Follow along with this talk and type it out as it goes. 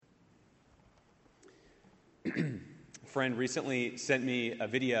friend recently sent me a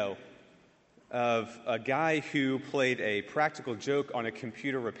video of a guy who played a practical joke on a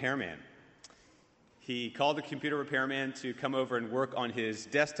computer repairman. He called the computer repairman to come over and work on his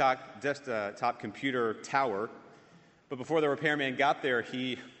desktop computer tower. But before the repairman got there,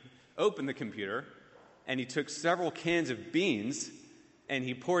 he opened the computer and he took several cans of beans and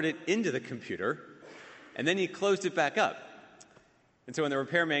he poured it into the computer and then he closed it back up. And so when the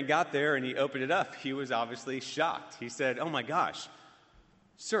repairman got there and he opened it up, he was obviously shocked. He said, "Oh my gosh,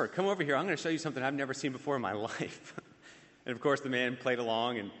 sir, come over here. I'm going to show you something I've never seen before in my life." And of course the man played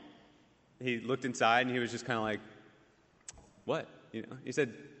along and he looked inside and he was just kind of like, "What?" He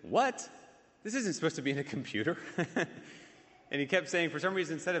said, "What? This isn't supposed to be in a computer." And he kept saying, for some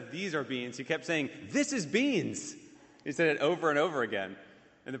reason, instead of "these are beans," he kept saying, "This is beans." He said it over and over again.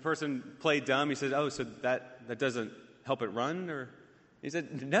 And the person played dumb. He said, "Oh, so that doesn't help it run?" Or he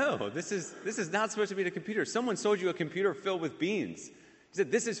said, "No, this is not supposed to be in a computer. Someone sold you a computer filled with beans." He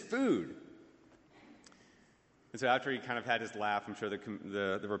said, "This is food." And so after he kind of had his laugh, I'm sure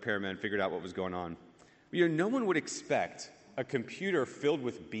the repairman figured out what was going on. No one would expect a computer filled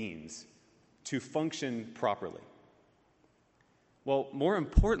with beans to function properly. Well, more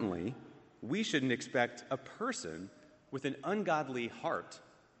importantly, we shouldn't expect a person with an ungodly heart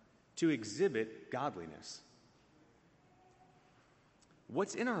to exhibit godliness.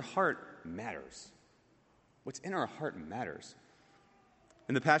 What's in our heart matters. What's in our heart matters.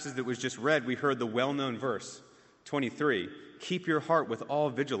 In the passage that was just read, we heard the well-known verse, 23, "Keep your heart with all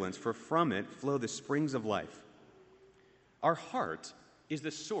vigilance, for from it flow the springs of life." Our heart is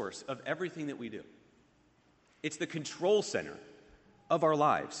the source of everything that we do. It's the control center of our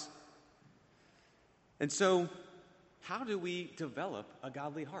lives. And so, how do we develop a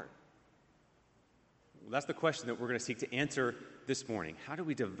godly heart? Well, that's the question that we're going to seek to answer this morning. How do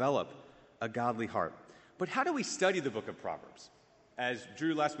we develop a godly heart? But how do we study the book of Proverbs? As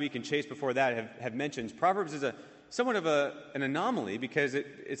Drew last week and Chase before that have mentioned, Proverbs is somewhat of an anomaly because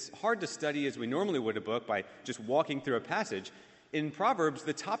it's hard to study as we normally would a book by just walking through a passage. In Proverbs,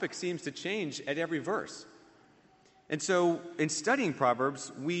 the topic seems to change at every verse. And so in studying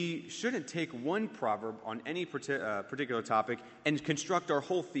Proverbs, we shouldn't take one proverb on any particular topic and construct our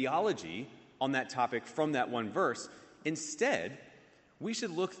whole theology on that topic from that one verse. Instead, we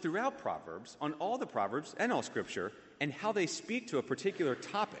should look throughout Proverbs, on all the Proverbs and all Scripture, and how they speak to a particular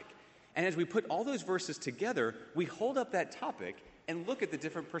topic. And as we put all those verses together, we hold up that topic and look at the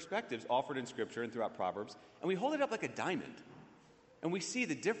different perspectives offered in Scripture and throughout Proverbs, and we hold it up like a diamond. And we see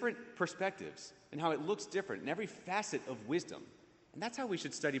the different perspectives and how it looks different in every facet of wisdom. And that's how we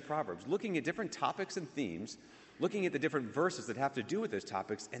should study Proverbs, looking at different topics and themes, looking at the different verses that have to do with those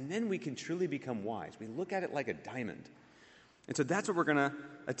topics, and then we can truly become wise. We look at it like a diamond. And so that's what we're going to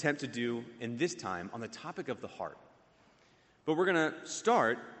attempt to do in this time on the topic of the heart. But we're going to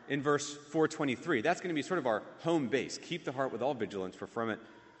start in verse 423. That's going to be sort of our home base. Keep the heart with all vigilance, for from it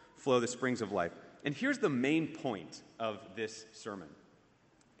flow the springs of life. And here's the main point of this sermon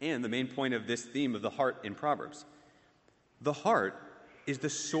and the main point of this theme of the heart in Proverbs. The heart is the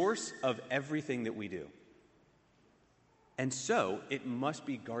source of everything that we do. And so it must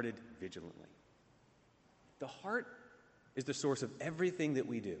be guarded vigilantly. The heart is the source of everything that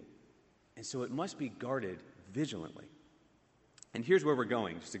we do. And so it must be guarded vigilantly. And here's where we're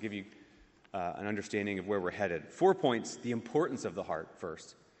going, just to give you an understanding of where we're headed. 4 points: the importance of the heart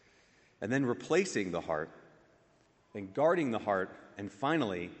first, and then replacing the heart, then guarding the heart, and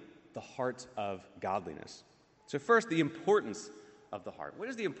finally, the heart of godliness. So first, the importance of the heart. What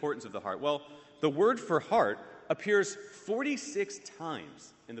is the importance of the heart? Well, the word for heart appears 46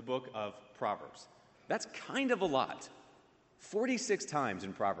 times in the book of Proverbs. That's kind of a lot. 46 times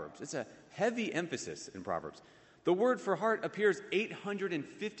in Proverbs. It's a heavy emphasis in Proverbs. The word for heart appears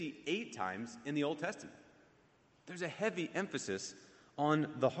 858 times in the Old Testament. There's a heavy emphasis on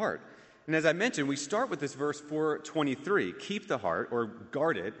the heart. And as I mentioned, we start with this verse 423. Keep the heart, or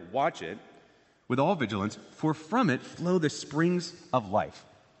guard it, watch it, with all vigilance, for from it flow the springs of life.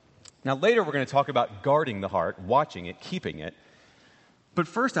 Now later we're going to talk about guarding the heart, watching it, keeping it. But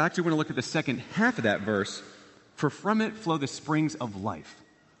first I actually want to look at the second half of that verse, for from it flow the springs of life.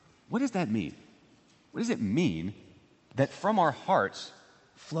 What does that mean? What does it mean that from our hearts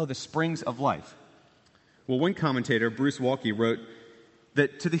flow the springs of life? Well, one commentator, Bruce Waltke, wrote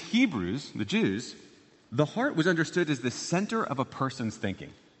that to the Hebrews, the Jews, the heart was understood as the center of a person's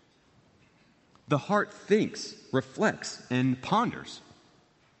thinking. The heart thinks, reflects, and ponders.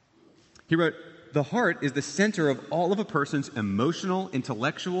 He wrote, the heart is the center of all of a person's emotional,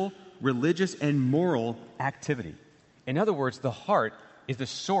 intellectual, religious, and moral activity. In other words, the heart is the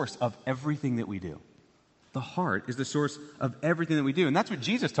source of everything that we do. The heart is the source of everything that we do. And that's what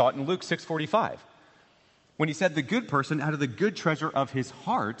Jesus taught in Luke 6:45. When he said, the good person out of the good treasure of his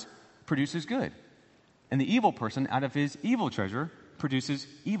heart produces good. And the evil person out of his evil treasure produces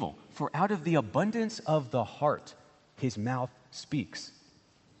evil. For out of the abundance of the heart, his mouth speaks.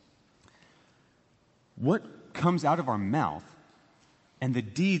 What comes out of our mouth and the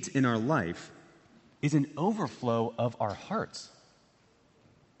deeds in our life is an overflow of our hearts.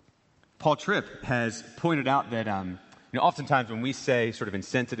 Paul Tripp has pointed out that oftentimes when we say sort of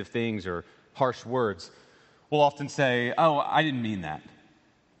insensitive things or harsh words, we'll often say, oh, I didn't mean that.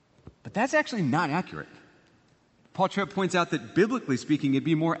 But that's actually not accurate. Paul Tripp points out that biblically speaking, it'd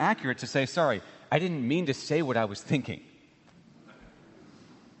be more accurate to say, sorry, I didn't mean to say what I was thinking.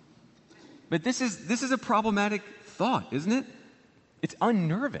 But this is a problematic thought, isn't it? It's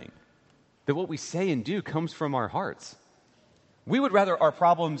unnerving that what we say and do comes from our hearts. We would rather our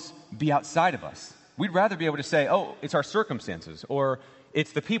problems be outside of us. We'd rather be able to say, oh, it's our circumstances, or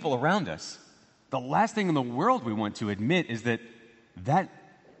it's the people around us. The last thing in the world we want to admit is that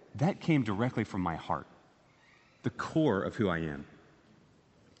came directly from my heart, the core of who I am.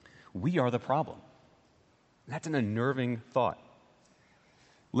 We are the problem. That's an unnerving thought.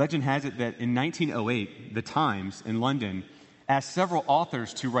 Legend has it that in 1908, the Times in London asked several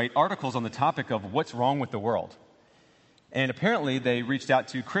authors to write articles on the topic of what's wrong with the world. And apparently they reached out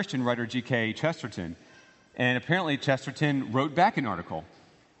to Christian writer G.K. Chesterton. And apparently Chesterton wrote back an article.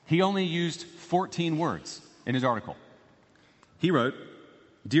 He only used 14 words in his article. He wrote,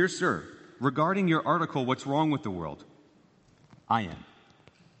 "Dear Sir, regarding your article, What's Wrong with the World? I am.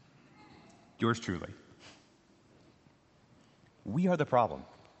 Yours truly." We are the problem.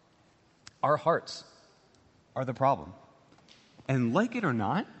 Our hearts are the problem. And like it or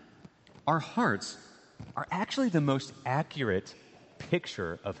not, our hearts are actually the most accurate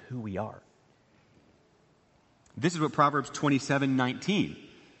picture of who we are. This is what Proverbs 27:19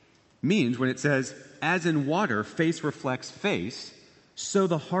 means when it says, as in water, face reflects face, so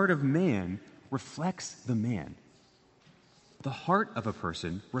the heart of man reflects the man. The heart of a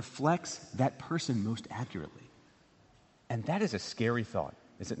person reflects that person most accurately. And that is a scary thought,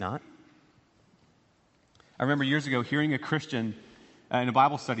 is it not? I remember years ago hearing a Christian in a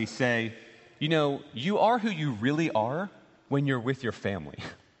Bible study say, you are who you really are when you're with your family.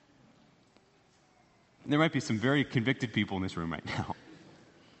 There might be some very convicted people in this room right now.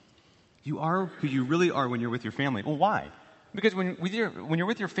 You are who you really are when you're with your family. Well, why? Because when you're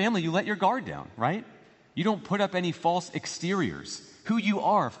with your family, you let your guard down, right? You don't put up any false exteriors. Who you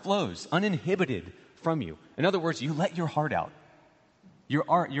are flows uninhibited from you. In other words, you let your heart out.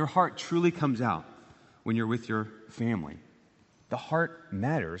 Your heart truly comes out when you're with your family. The heart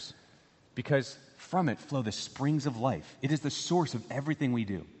matters because from it flow the springs of life. It is the source of everything we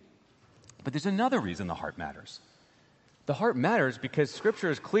do. But there's another reason the heart matters. The heart matters because Scripture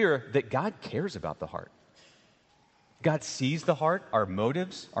is clear that God cares about the heart. God sees the heart, our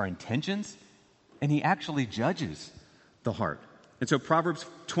motives, our intentions, and He actually judges the heart. And so Proverbs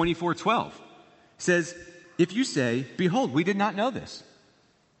 24:12 says, if you say, behold, we did not know this,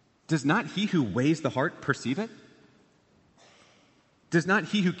 does not He who weighs the heart perceive it? Does not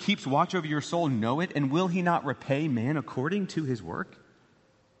He who keeps watch over your soul know it? And will He not repay man according to his work?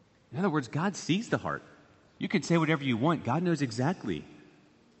 In other words, God sees the heart. You can say whatever you want. God knows exactly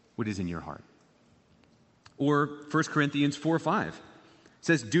what is in your heart. Or 1 Corinthians 4:5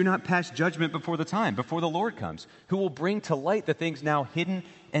 says, do not pass judgment before the time, before the Lord comes, who will bring to light the things now hidden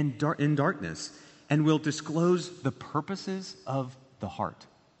in darkness, and will disclose the purposes of the heart.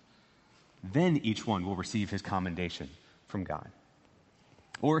 Then each one will receive his commendation from God.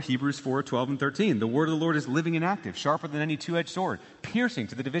 Or Hebrews 4:12 and 13. The word of the Lord is living and active, sharper than any two-edged sword, piercing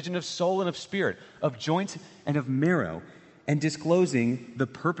to the division of soul and of spirit, of joints and of marrow, and disclosing the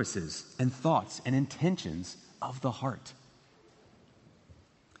purposes and thoughts and intentions of the heart.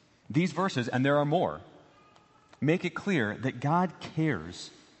 These verses, and there are more, make it clear that God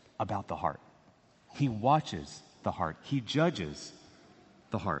cares about the heart. He watches the heart. He judges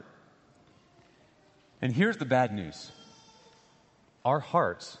the heart. And here's the bad news. Our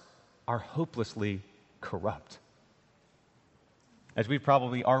hearts are hopelessly corrupt. As we've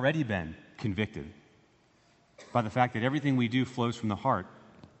probably already been convicted by the fact that everything we do flows from the heart,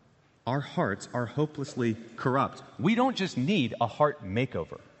 our hearts are hopelessly corrupt. We don't just need a heart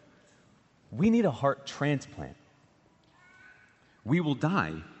makeover. We need a heart transplant. We will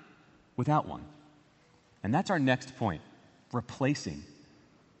die without one. And that's our next point, replacing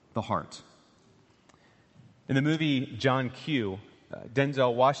the heart. In the movie John Q,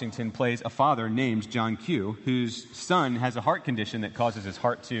 Denzel Washington plays a father named John Q, whose son has a heart condition that causes his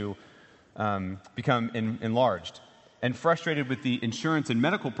heart to become enlarged. And frustrated with the insurance and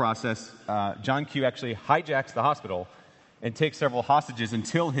medical process, John Q actually hijacks the hospital and takes several hostages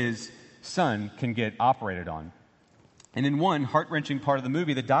until his son can get operated on. And in one heart-wrenching part of the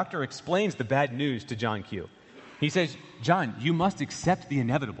movie, the doctor explains the bad news to John Q. He says, "John, you must accept the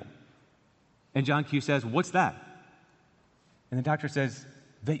inevitable." And John Q says, "What's that?" And the doctor says,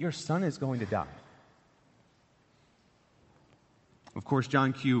 "That your son is going to die." Of course,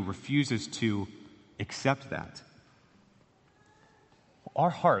 John Q refuses to accept that. Our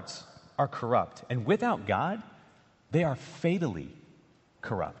hearts are corrupt, and without God, they are fatally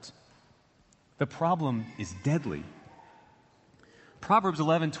corrupt. The problem is deadly. Proverbs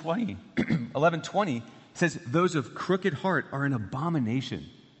 11:20 says, "Those of crooked heart are an abomination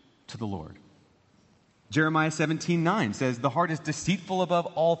to the Lord." Jeremiah 17:9 says, "The heart is deceitful above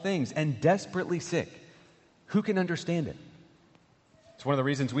all things and desperately sick. Who can understand it?" It's one of the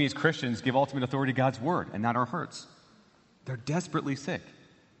reasons we as Christians give ultimate authority to God's word and not our hearts. They're desperately sick.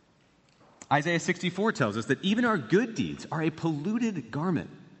 Isaiah 64 tells us that even our good deeds are a polluted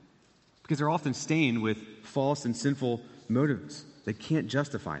garment because they're often stained with false and sinful motives. They can't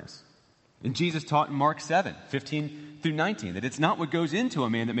justify us. And Jesus taught in Mark 7:15-19, that it's not what goes into a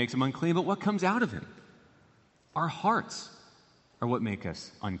man that makes him unclean, but what comes out of him. Our hearts are what make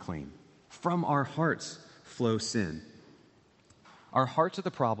us unclean. From our hearts flow sin. Our hearts are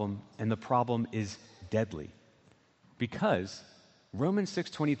the problem, and the problem is deadly. Because Romans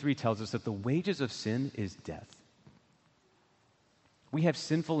 6:23 tells us that the wages of sin is death. We have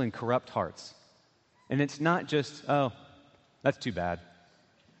sinful and corrupt hearts. And it's not just, oh, that's too bad.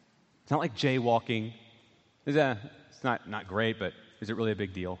 It's not like jaywalking. It's not great, but is it really a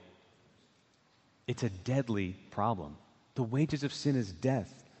big deal? It's a deadly problem. The wages of sin is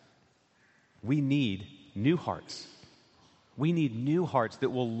death. We need new hearts. We need new hearts that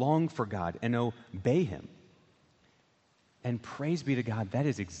will long for God and obey Him. And praise be to God, that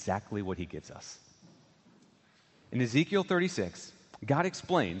is exactly what He gives us. In Ezekiel 36, God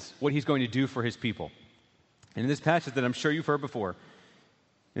explains what He's going to do for His people. And in this passage that I'm sure you've heard before,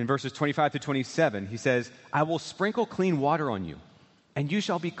 in verses 25-27, He says, "I will sprinkle clean water on you, and you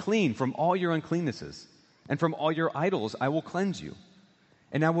shall be clean from all your uncleannesses, and from all your idols I will cleanse you.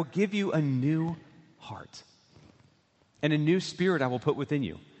 And I will give you a new heart, and a new spirit I will put within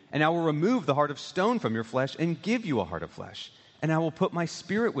you. And I will remove the heart of stone from your flesh and give you a heart of flesh. And I will put my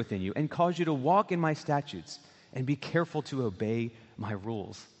spirit within you and cause you to walk in my statutes and be careful to obey my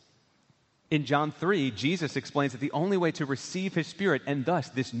rules." In John 3, Jesus explains that the only way to receive His Spirit, and thus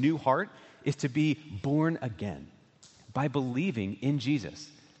this new heart, is to be born again by believing in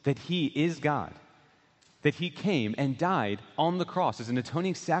Jesus, that He is God, that He came and died on the cross as an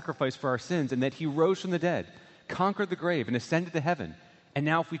atoning sacrifice for our sins, and that He rose from the dead, conquered the grave, and ascended to heaven. And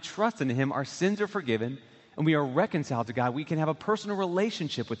now if we trust in Him, our sins are forgiven, and we are reconciled to God. We can have a personal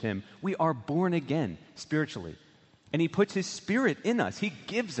relationship with Him. We are born again spiritually. And He puts His Spirit in us. He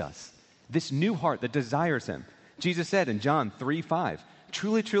gives us this new heart that desires Him. Jesus said in John 3:5,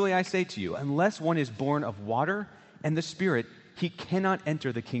 "Truly, truly, I say to you, unless one is born of water and the Spirit, he cannot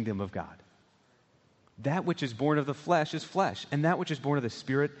enter the kingdom of God. That which is born of the flesh is flesh, and that which is born of the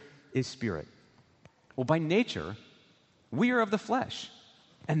Spirit is spirit." Well, by nature, we are of the flesh.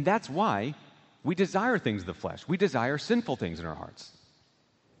 And that's why we desire things of the flesh. We desire sinful things in our hearts.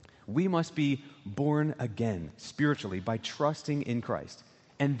 We must be born again spiritually by trusting in Christ.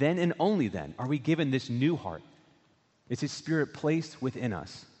 And then and only then are we given this new heart. It's His Spirit placed within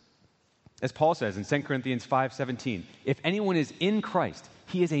us. As Paul says in 2 Corinthians 5:17, "If anyone is in Christ,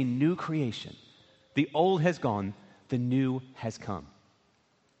 he is a new creation. The old has gone, the new has come."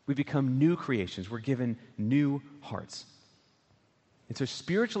 We become new creations. We're given new hearts. And so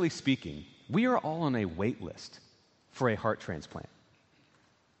spiritually speaking, we are all on a wait list for a heart transplant.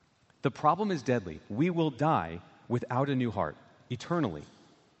 The problem is deadly. We will die without a new heart eternally.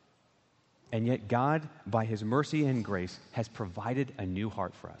 And yet God, by His mercy and grace, has provided a new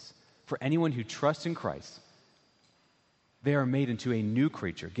heart for us. For anyone who trusts in Christ, they are made into a new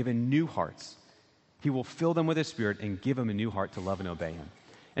creature, given new hearts. He will fill them with His Spirit and give them a new heart to love and obey Him.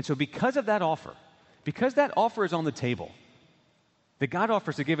 And so because of that offer, because that offer is on the table, that God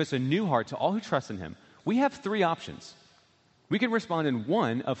offers to give us a new heart to all who trust in Him, we have three options. We can respond in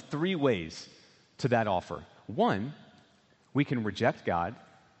one of three ways to that offer. One, we can reject God,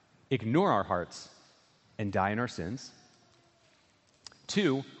 ignore our hearts, and die in our sins.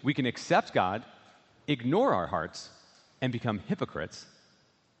 Two, we can accept God, ignore our hearts, and become hypocrites.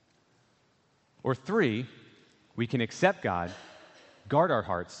 Or three, we can accept God, guard our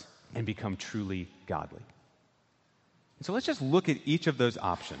hearts, and become truly godly. And so let's just look at each of those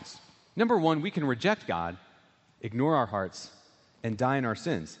options. Number one, we can reject God, ignore our hearts, and die in our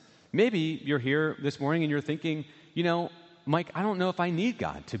sins. Maybe you're here this morning and you're thinking, Mike, I don't know if I need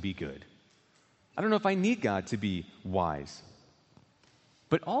God to be good. I don't know if I need God to be wise.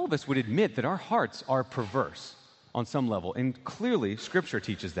 But all of us would admit that our hearts are perverse on some level, and clearly Scripture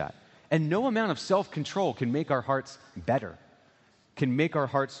teaches that. And no amount of self-control can make our hearts better, can make our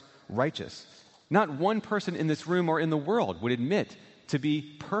hearts righteous. Not one person in this room or in the world would admit to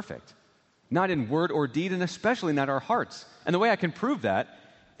be perfect, not in word or deed, and especially not our hearts. And the way I can prove that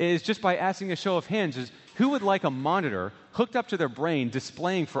is just by asking a show of hands, is who would like a monitor hooked up to their brain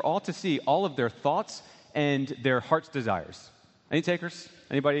displaying for all to see all of their thoughts and their heart's desires? Any takers?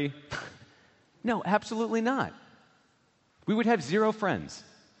 Anybody? No, absolutely not. We would have zero friends.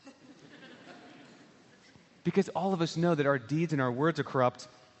 Because all of us know that our deeds and our words are corrupt,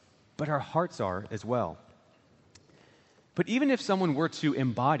 but our hearts are as well. But even if someone were to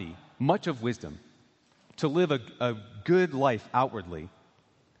embody much of wisdom, to live a good life outwardly,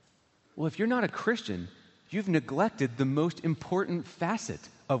 well, if you're not a Christian, you've neglected the most important facet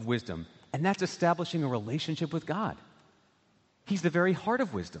of wisdom, and that's establishing a relationship with God. He's the very heart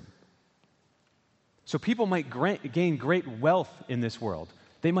of wisdom. So people might gain great wealth in this world.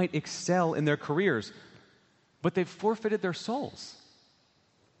 They might excel in their careers, but they've forfeited their souls.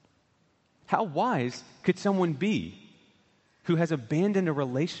 How wise could someone be who has abandoned a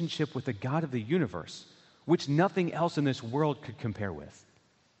relationship with the God of the universe, which nothing else in this world could compare with?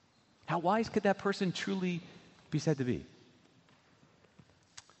 How wise could that person truly be said to be?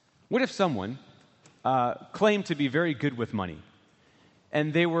 What if someone claimed to be very good with money,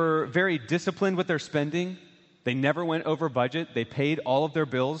 and they were very disciplined with their spending? They never went over budget. They paid all of their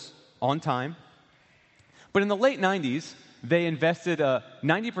bills on time. But in the late 90s, they invested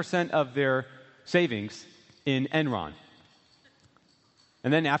 90% of their savings in Enron.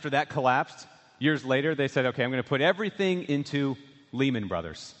 And then after that collapsed, years later, they said, okay, I'm going to put everything into Lehman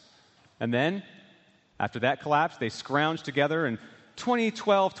Brothers. And then, after that collapsed, they scrounged together. In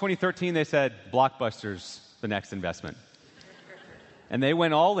 2012, 2013, they said, Blockbuster's the next investment. And they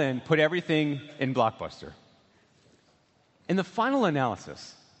went all in, put everything in Blockbuster. In the final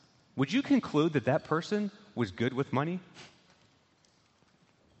analysis, would you conclude that that person was good with money?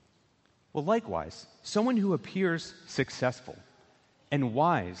 Well, likewise, someone who appears successful and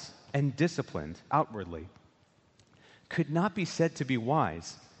wise and disciplined outwardly could not be said to be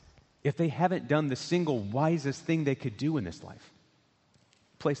wise if they haven't done the single wisest thing they could do in this life: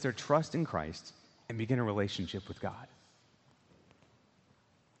 place their trust in Christ and begin a relationship with God.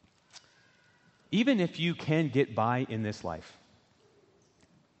 Even if you can get by in this life,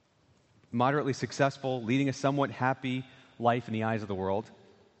 moderately successful, leading a somewhat happy life in the eyes of the world,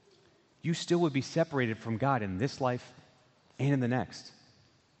 you still would be separated from God in this life and in the next.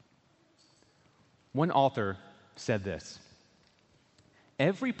 One author said this: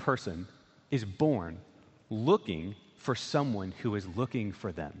 every person is born looking for someone who is looking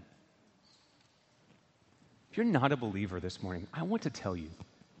for them. If you're not a believer this morning, I want to tell you,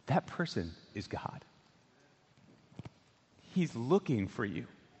 that person is God. He's looking for you.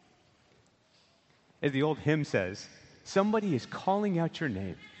 As the old hymn says, somebody is calling out your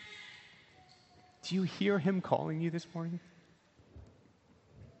name. Do you hear him calling you this morning?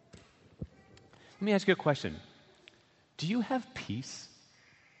 Let me ask you a question. Do you have peace?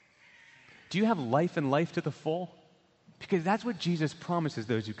 Do you have life and life to the full? Because that's what Jesus promises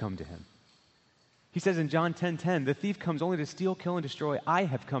those who come to him. He says in John 10:10, the thief comes only to steal, kill, and destroy. I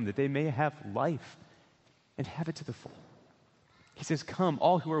have come that they may have life and have it to the full. He says, come,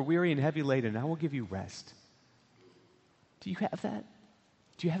 all who are weary and heavy laden, and I will give you rest. Do you have that?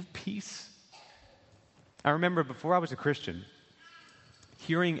 Do you have peace? I remember before I was a Christian,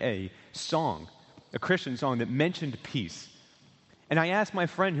 hearing a song, a Christian song that mentioned peace. And I asked my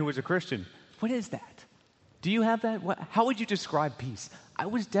friend who was a Christian, what is that? Do you have that? How would you describe peace? I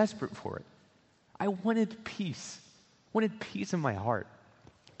was desperate for it. I wanted peace in my heart,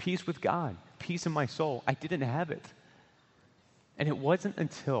 peace with God, peace in my soul. I didn't have it. And it wasn't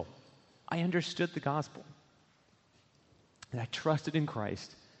until I understood the gospel and I trusted in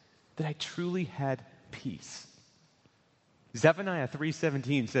Christ that I truly had peace. Zephaniah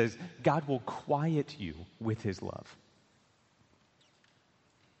 3:17 says, God will quiet you with his love.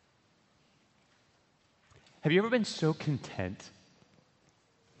 Have you ever been so content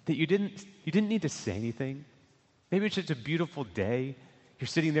that you didn't need to say anything? Maybe it's just a beautiful day. You're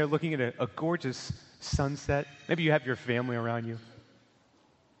sitting there looking at a gorgeous sunset. Maybe you have your family around you.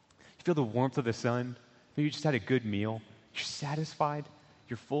 You feel the warmth of the sun. Maybe you just had a good meal. You're satisfied.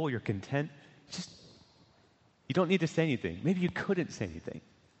 You're full. You're content. You don't need to say anything. Maybe you couldn't say anything.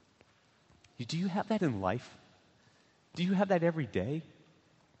 Do you have that in life? Do you have that every day?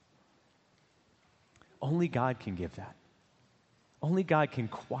 Only God can give that. Only God can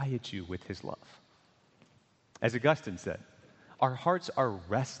quiet you with his love. As Augustine said, our hearts are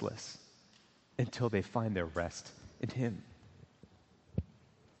restless until they find their rest in him.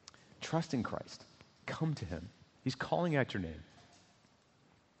 Trust in Christ. Come to him. He's calling out your name.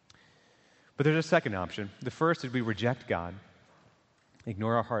 But there's a second option. The first is we reject God,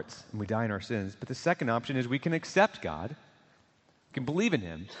 ignore our hearts, and we die in our sins. But the second option is we can accept God, can believe in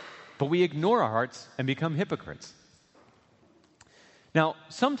him, but we ignore our hearts and become hypocrites. Now,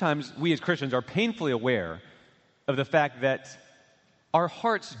 sometimes we as Christians are painfully aware of the fact that our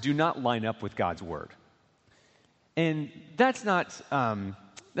hearts do not line up with God's word. And that's not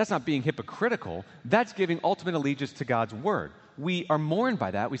being hypocritical. That's giving ultimate allegiance to God's word. We are mourned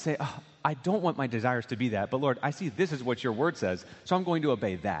by that. We say, I don't want my desires to be that, but Lord, I see this is what your word says, so I'm going to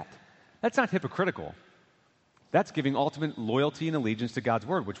obey that. That's not hypocritical. That's giving ultimate loyalty and allegiance to God's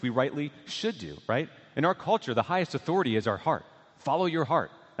word, which we rightly should do, right? In our culture, the highest authority is our heart. Follow your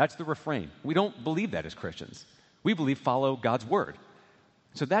heart. That's the refrain. We don't believe that as Christians. We believe follow God's word.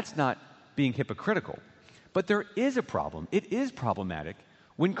 So that's not being hypocritical. But there is a problem. It is problematic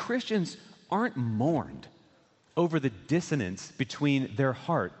when Christians aren't mourned over the dissonance between their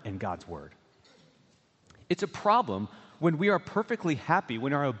heart and God's word. It's a problem when we are perfectly happy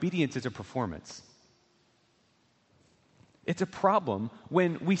when our obedience is a performance. It's a problem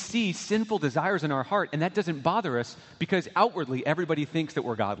when we see sinful desires in our heart and that doesn't bother us because outwardly everybody thinks that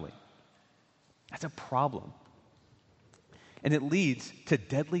we're godly. That's a problem. And it leads to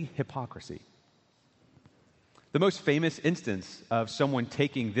deadly hypocrisy. The most famous instance of someone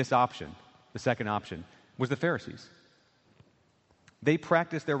taking this option, the second option, was the Pharisees. They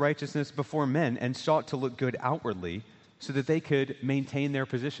practiced their righteousness before men and sought to look good outwardly so that they could maintain their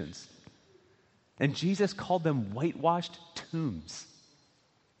positions. And Jesus called them whitewashed tombs.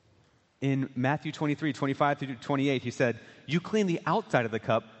 In Matthew 23, 25 through 28, he said, "You clean the outside of the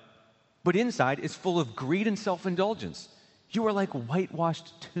cup, but inside is full of greed and self-indulgence. You are like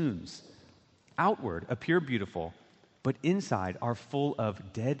whitewashed tombs. Outward appear beautiful, but inside are full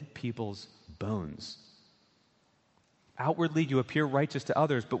of dead people's bones. Outwardly you appear righteous to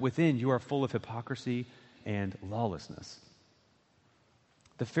others, but within you are full of hypocrisy and lawlessness."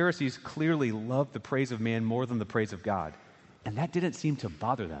 The Pharisees clearly loved the praise of man more than the praise of God, and that didn't seem to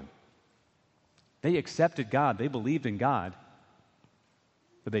bother them. They accepted God, they believed in God,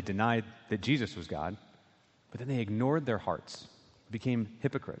 but they denied that Jesus was God, but then they ignored their hearts, became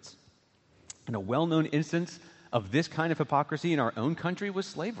hypocrites. And a well-known instance of this kind of hypocrisy in our own country was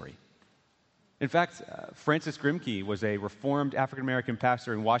slavery. In fact, Francis Grimke was a Reformed African-American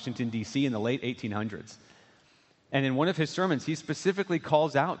pastor in Washington, D.C. in the late 1800s. And in one of his sermons, he specifically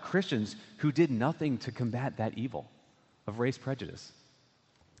calls out Christians who did nothing to combat that evil of race prejudice.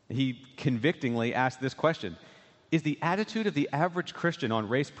 He convictingly asked this question: is the attitude of the average Christian on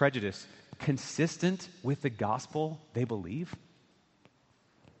race prejudice consistent with the gospel they believe?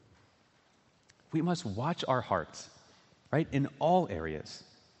 We must watch our hearts, right, in all areas,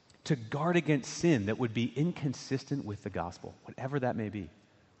 to guard against sin that would be inconsistent with the gospel, whatever that may be.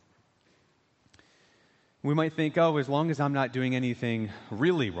 We might think, as long as I'm not doing anything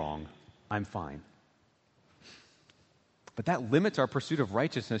really wrong, I'm fine. But that limits our pursuit of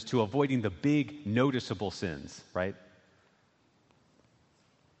righteousness to avoiding the big, noticeable sins, right?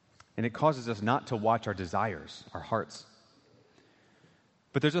 And it causes us not to watch our desires, our hearts.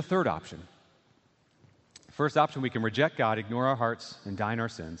 But there's a third option. First option, we can reject God, ignore our hearts, and die in our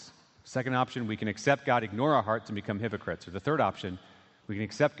sins. Second option, we can accept God, ignore our hearts, and become hypocrites. Or the third option, we can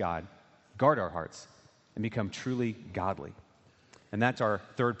accept God, guard our hearts, and become truly godly. And that's our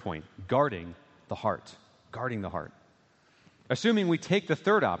third point, guarding the heart. Guarding the heart. Assuming we take the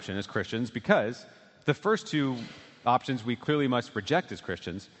third option as Christians, because the first two options we clearly must reject as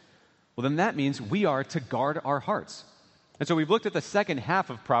Christians, well, then that means we are to guard our hearts. And so we've looked at the second half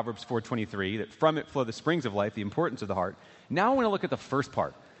of Proverbs 4:23, that from it flow the springs of life, the importance of the heart. Now I want to look at the first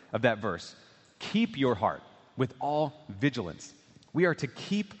part of that verse. Keep your heart with all vigilance. We are to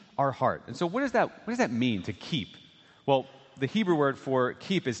keep our heart. And so what does that mean, to keep? Well, the Hebrew word for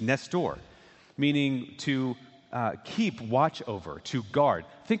keep is nestor, meaning to keep watch over, to guard.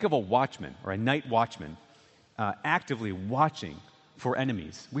 Think of a watchman or a night watchman actively watching for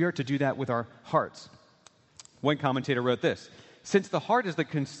enemies. We are to do that with our hearts. One commentator wrote this: since the heart is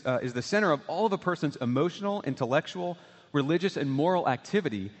the center of all of a person's emotional, intellectual, religious, and moral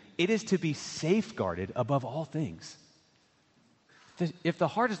activity, it is to be safeguarded above all things. If the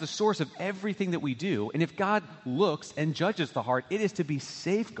heart is the source of everything that we do, and if God looks and judges the heart, it is to be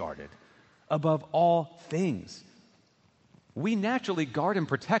safeguarded above all things. We naturally guard and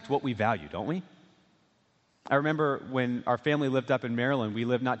protect what we value, don't we? I remember when our family lived up in Maryland, we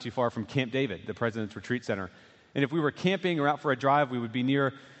lived not too far from Camp David, the President's Retreat Center. And if we were camping or out for a drive, we would be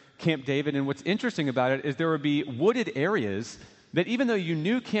near Camp David. And what's interesting about it is there would be wooded areas that even though you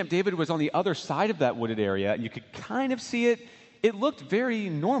knew Camp David was on the other side of that wooded area, and you could kind of see it, it looked very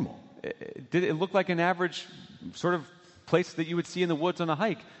normal. It looked like an average sort of place that you would see in the woods on a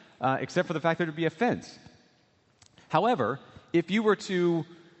hike, except for the fact that there would be a fence. However, if you were to,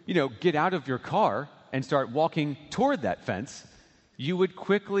 get out of your car and start walking toward that fence, you would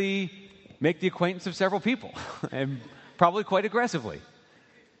quickly make the acquaintance of several people, and probably quite aggressively.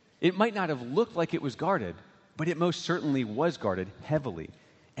 It might not have looked like it was guarded, but it most certainly was guarded heavily.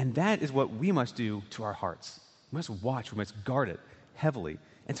 And that is what we must do to our hearts. We must watch, we must guard it heavily.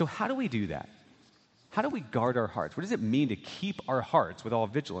 And so how do we do that? How do we guard our hearts? What does it mean to keep our hearts with all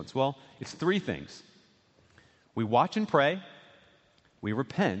vigilance? Well, it's three things. We watch and pray, we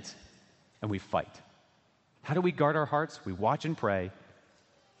repent, and we fight. How do we guard our hearts? We watch and pray,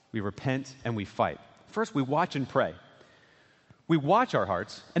 we repent, and we fight. First, we watch and pray. We watch our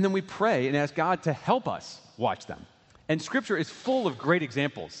hearts, and then we pray and ask God to help us watch them. And Scripture is full of great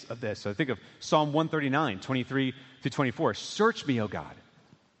examples of this. So think of Psalm 139, 23 through 24. Search me, O God,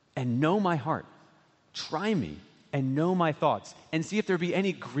 and know my heart. Try me and know my thoughts, and see if there be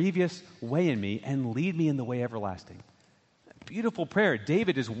any grievous way in me, and lead me in the way everlasting. Beautiful prayer.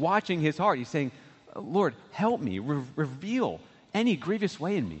 David is watching his heart. He's saying, Lord, help me, reveal any grievous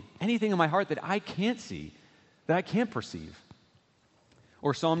way in me, anything in my heart that I can't see, that I can't perceive.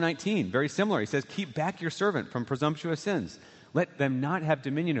 Or Psalm 19, very similar. He says, keep back your servant from presumptuous sins. Let them not have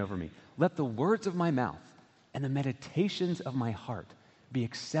dominion over me. Let the words of my mouth and the meditations of my heart be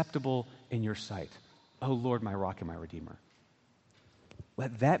acceptable in your sight. O Lord, my rock and my redeemer.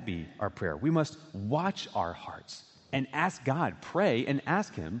 Let that be our prayer. We must watch our hearts and ask God, pray and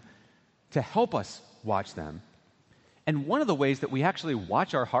ask Him to help us watch them. And one of the ways that we actually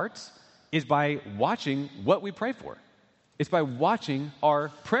watch our hearts is by watching what we pray for. It's by watching our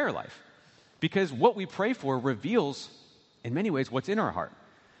prayer life. Because what we pray for reveals, in many ways, what's in our heart.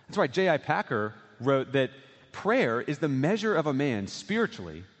 That's why J.I. Packer wrote that prayer is the measure of a man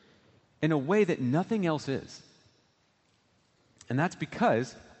spiritually in a way that nothing else is. And that's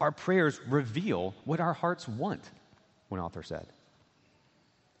because our prayers reveal what our hearts want, one author said.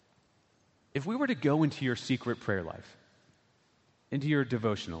 If we were to go into your secret prayer life, into your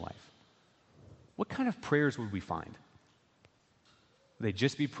devotional life, what kind of prayers would we find? Would they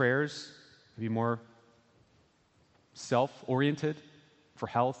just be prayers, maybe more self-oriented, for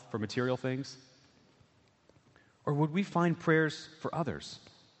health, for material things? Or would we find prayers for others?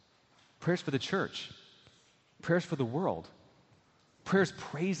 Prayers for the church, prayers for the world, prayers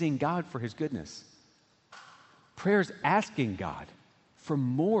praising God for His goodness, prayers asking God for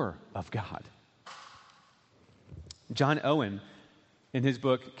more of God. John Owen, in his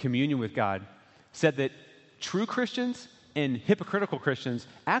book, Communion with God, said that true Christians and hypocritical Christians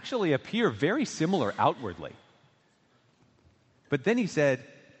actually appear very similar outwardly. But then he said,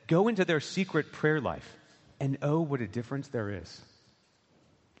 go into their secret prayer life, and oh, what a difference there is.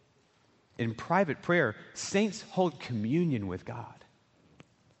 In private prayer, saints hold communion with God.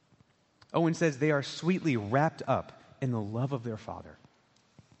 Owen says they are sweetly wrapped up in the love of their Father.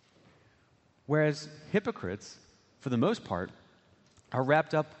 Whereas hypocrites, for the most part, are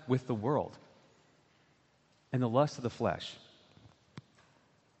wrapped up with the world and the lust of the flesh.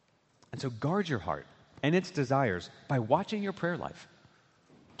 And so guard your heart and its desires by watching your prayer life.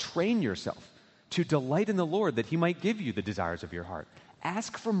 Train yourself to delight in the Lord that He might give you the desires of your heart.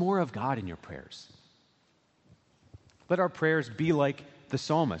 Ask for more of God in your prayers. Let our prayers be like the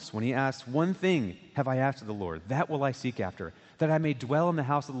psalmist when he asked, one thing have I asked of the Lord, that will I seek after, that I may dwell in the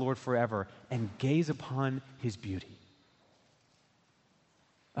house of the Lord forever and gaze upon His beauty.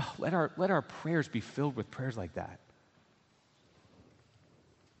 Oh, let our prayers be filled with prayers like that.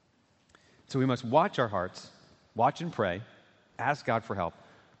 So we must watch our hearts, watch and pray, ask God for help,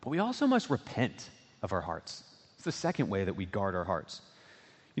 but we also must repent of our hearts. It's the second way that we guard our hearts.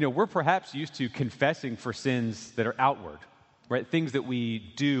 We're perhaps used to confessing for sins that are outward, right? Things that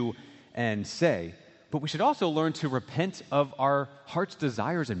we do and say, but we should also learn to repent of our heart's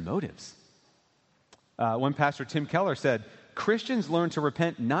desires and motives. One pastor, Tim Keller, said, Christians learn to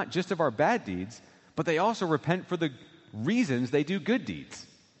repent not just of our bad deeds, but they also repent for the reasons they do good deeds.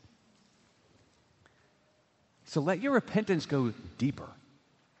 So let your repentance go deeper.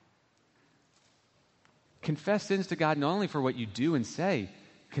 Confess sins to God not only for what you do and say,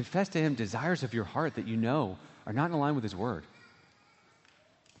 confess to Him desires of your heart that you know are not in line with His word.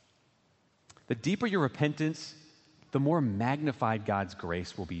 the deeper your repentance, the more magnified God's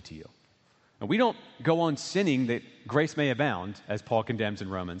grace will be to you. And we don't go on sinning that grace may abound, as Paul condemns in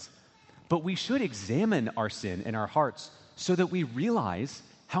Romans, but we should examine our sin in our hearts so that we realize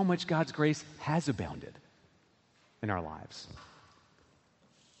how much God's grace has abounded in our lives.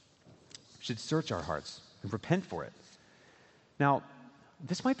 We should search our hearts and repent for it. Now,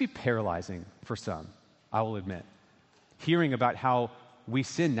 this might be paralyzing for some, I will admit, hearing about how we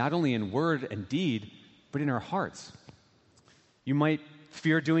sin not only in word and deed, but in our hearts. You might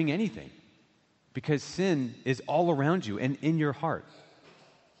fear doing anything because sin is all around you and in your heart.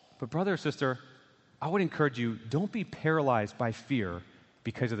 But brother or sister, I would encourage you, don't be paralyzed by fear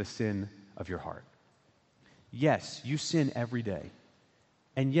because of the sin of your heart. Yes, you sin every day.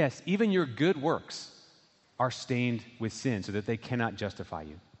 And yes, even your good works are stained with sin so that they cannot justify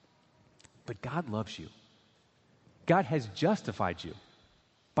you. But God loves you. God has justified you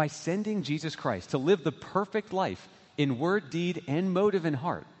by sending Jesus Christ to live the perfect life in word, deed, and motive and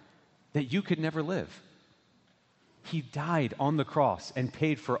heart that you could never live. He died on the cross and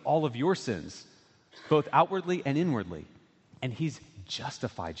paid for all of your sins, both outwardly and inwardly, and He's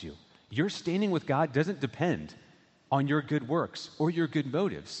justified you. Your standing with God doesn't depend on your good works or your good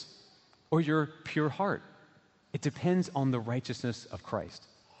motives or your pure heart. It depends on the righteousness of Christ.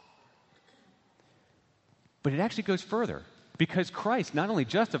 But it actually goes further, because Christ not only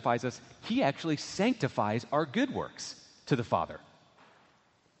justifies us, He actually sanctifies our good works to the Father.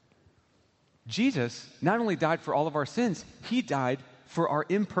 Jesus not only died for all of our sins, He died for our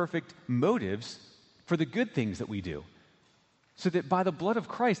imperfect motives for the good things that we do. So that by the blood of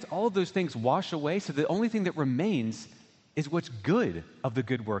Christ, all of those things wash away, so the only thing that remains is what's good of the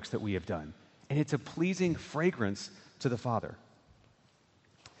good works that we have done. And it's a pleasing fragrance to the Father.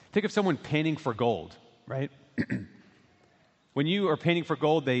 Think of someone panning for gold, right? When you are panning for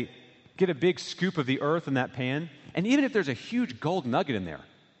gold, they get a big scoop of the earth in that pan, and even if there's a huge gold nugget in there,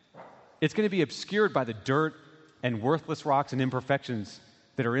 it's going to be obscured by the dirt and worthless rocks and imperfections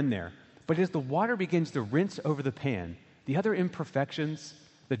that are in there. But as the water begins to rinse over the pan, the other imperfections,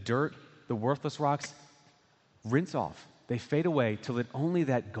 the dirt, the worthless rocks, rinse off. They fade away till that only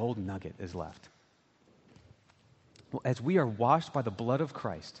that gold nugget is left. Well, as we are washed by the blood of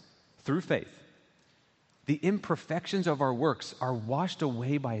Christ through faith, the imperfections of our works are washed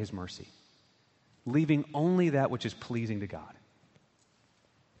away by His mercy, leaving only that which is pleasing to God.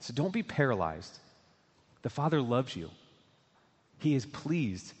 So don't be paralyzed. The Father loves you. He is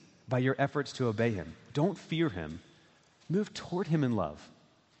pleased by your efforts to obey Him. Don't fear Him. Move toward Him in love,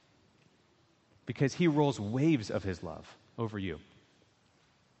 because He rolls waves of His love over you.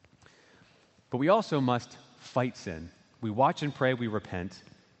 But we also must fight sin. We watch and pray, we repent,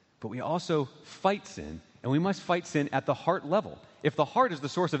 but we also fight sin, and we must fight sin at the heart level. If the heart is the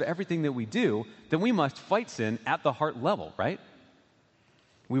source of everything that we do, then we must fight sin at the heart level, right?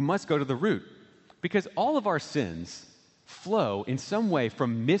 We must go to the root, because all of our sins flow in some way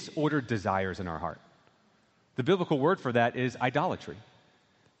from misordered desires in our heart. The biblical word for that is idolatry.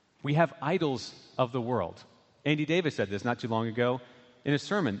 We have idols of the world. Andy Davis said this not too long ago in a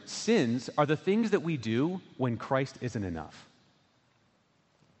sermon. Sins are the things that we do when Christ isn't enough.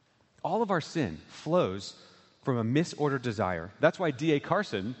 All of our sin flows from a misordered desire. That's why D.A.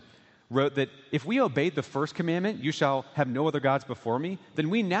 Carson wrote that if we obeyed the first commandment, you shall have no other gods before me, then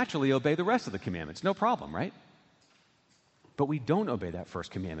we naturally obey the rest of the commandments. No problem, right? But we don't obey that first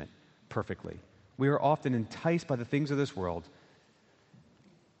commandment perfectly. We are often enticed by the things of this world,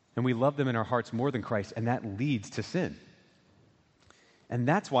 and we love them in our hearts more than Christ, and that leads to sin. And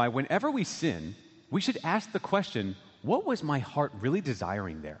that's why whenever we sin, we should ask the question, what was my heart really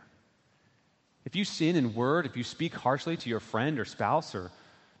desiring there? If you sin in word, if you speak harshly to your friend or spouse or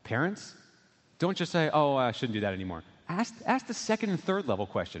parents, don't just say, oh, I shouldn't do that anymore. Ask the second and third level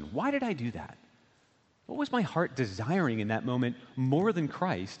question. Why did I do that? What was my heart desiring in that moment more than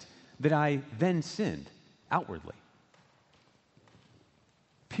Christ that I then sinned outwardly?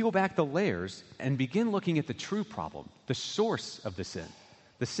 Peel back the layers and begin looking at the true problem, the source of the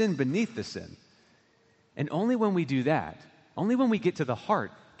sin beneath the sin. And only when we do that, only when we get to the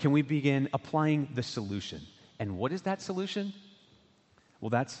heart, can we begin applying the solution. And what is that solution? Well,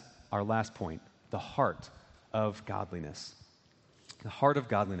 that's our last point, the heart of godliness. The heart of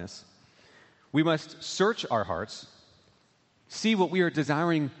godliness. We must search our hearts, see what we are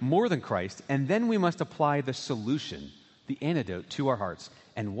desiring more than Christ, and then we must apply the solution, the antidote to our hearts.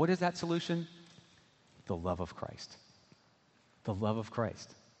 And what is that solution? The love of Christ. The love of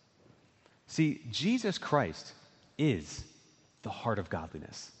Christ. See, Jesus Christ is the heart of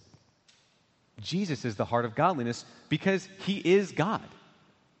godliness. Jesus is the heart of godliness because He is God.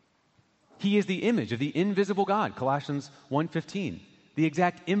 He is the image of the invisible God, Colossians 1:15, the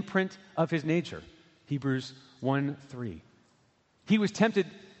exact imprint of his nature, Hebrews 1:3. He was tempted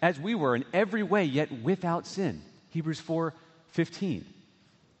as we were in every way, yet without sin, Hebrews 4:15.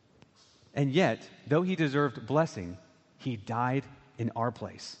 And yet, though he deserved blessing, he died in our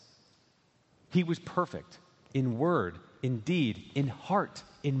place. He was perfect in word, in deed, in heart,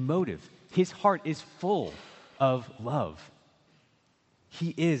 in motive. His heart is full of love.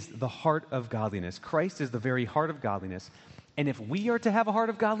 He is the heart of godliness. Christ is the very heart of godliness. And if we are to have a heart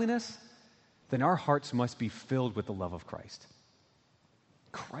of godliness, then our hearts must be filled with the love of Christ.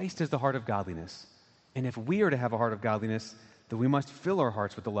 Christ is the heart of godliness. And if we are to have a heart of godliness, then we must fill our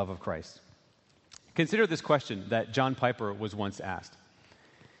hearts with the love of Christ. Consider this question that John Piper was once asked.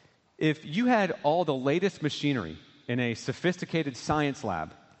 If you had all the latest machinery in a sophisticated science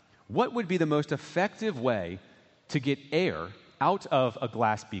lab, what would be the most effective way to get air out of a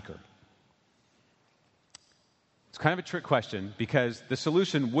glass beaker? It's kind of a trick question because the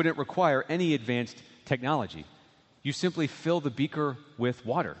solution wouldn't require any advanced technology. You simply fill the beaker with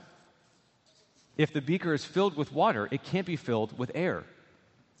water. If the beaker is filled with water, it can't be filled with air.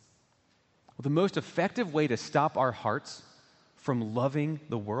 Well, the most effective way to stop our hearts from loving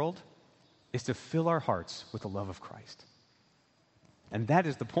the world is to fill our hearts with the love of Christ. And that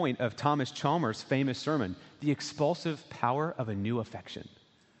is the point of Thomas Chalmers' famous sermon, The Expulsive Power of a New Affection.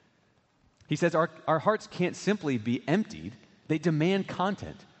 He says our hearts can't simply be emptied, they demand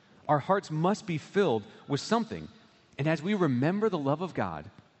content. Our hearts must be filled with something. And as we remember the love of God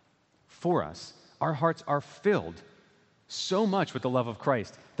for us, our hearts are filled so much with the love of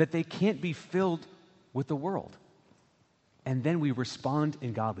Christ that they can't be filled with the world. And then we respond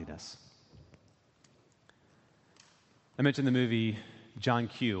in godliness. I mentioned the movie John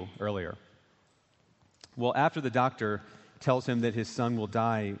Q earlier. Well, after the doctor tells him that his son will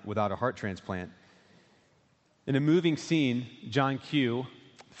die without a heart transplant, in a moving scene, John Q,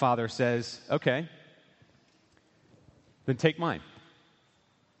 father, says, "Okay, then take mine."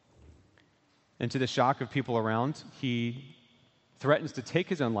 And to the shock of people around, he threatens to take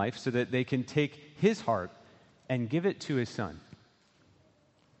his own life so that they can take his heart and give it to his son.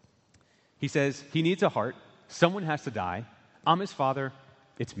 He says, he needs a heart. Someone has to die. I'm his father.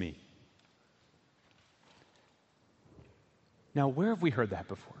 It's me. Now, where have we heard that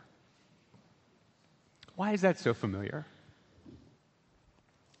before? Why is that so familiar?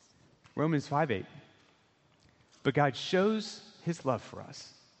 Romans 5:8. But God shows his love for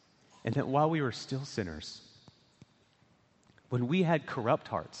us, and that while we were still sinners, when we had corrupt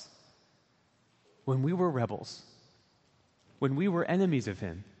hearts, when we were rebels, when we were enemies of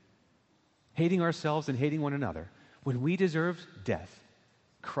him, hating ourselves and hating one another, when we deserved death,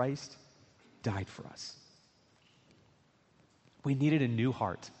 Christ died for us. We needed a new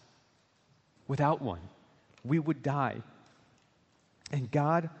heart. Without one, we would die. And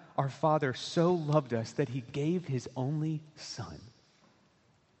God, our Father, so loved us that he gave his only Son.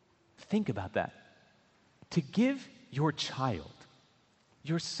 Think about that. To give your child,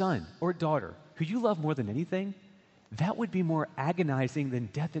 your son or daughter, who you love more than anything, that would be more agonizing than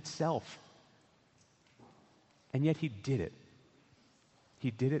death itself. And yet he did it.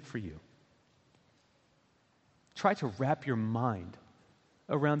 He did it for you. Try to wrap your mind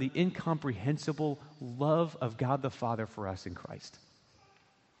around the incomprehensible love of God the Father for us in Christ.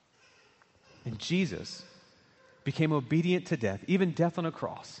 And Jesus became obedient to death, even death on a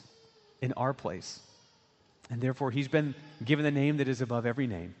cross, in our place. And therefore, he's been given the name that is above every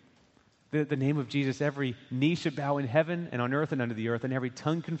name. The name of Jesus, every knee should bow in heaven and on earth and under the earth, and every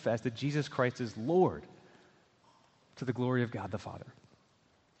tongue confess that Jesus Christ is Lord, to the glory of God the Father.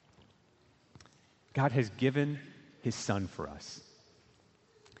 God has given his Son for us.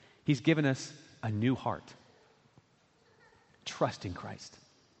 He's given us a new heart. Trust in Christ.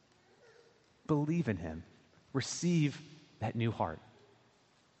 Believe in him. Receive that new heart.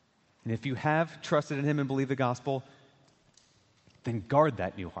 And if you have trusted in him and believed the gospel, then guard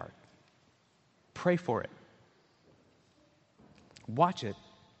that new heart. Pray for it. Watch it.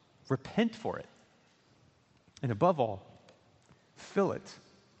 Repent for it. And above all, fill it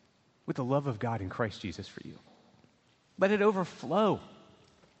with the love of God in Christ Jesus for you. Let it overflow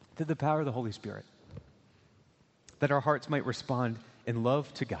through the power of the Holy Spirit, that our hearts might respond in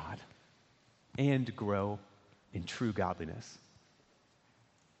love to God and grow in true godliness.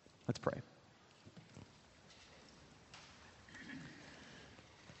 Let's pray.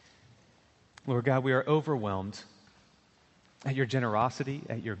 Lord God, we are overwhelmed at your generosity,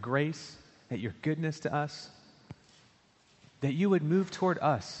 at your grace, at your goodness to us, that you would move toward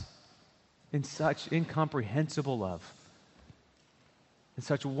us in such incomprehensible love, in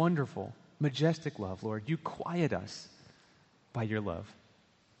such wonderful majestic love, Lord. You quiet us by your love.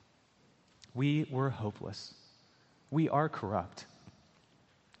 We were hopeless. We are corrupt.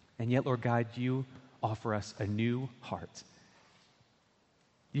 And yet, Lord God, you offer us a new heart.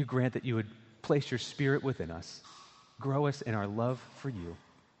 You grant that you would place your Spirit within us, grow us in our love for you.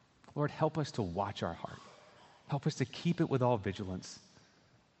 Lord, help us to watch our heart. Help us to keep it with all vigilance,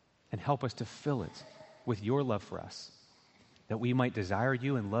 and help us to fill it with your love for us, that we might desire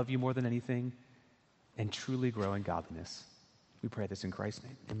you and love you more than anything and truly grow in godliness. We pray this in Christ's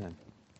name. Amen.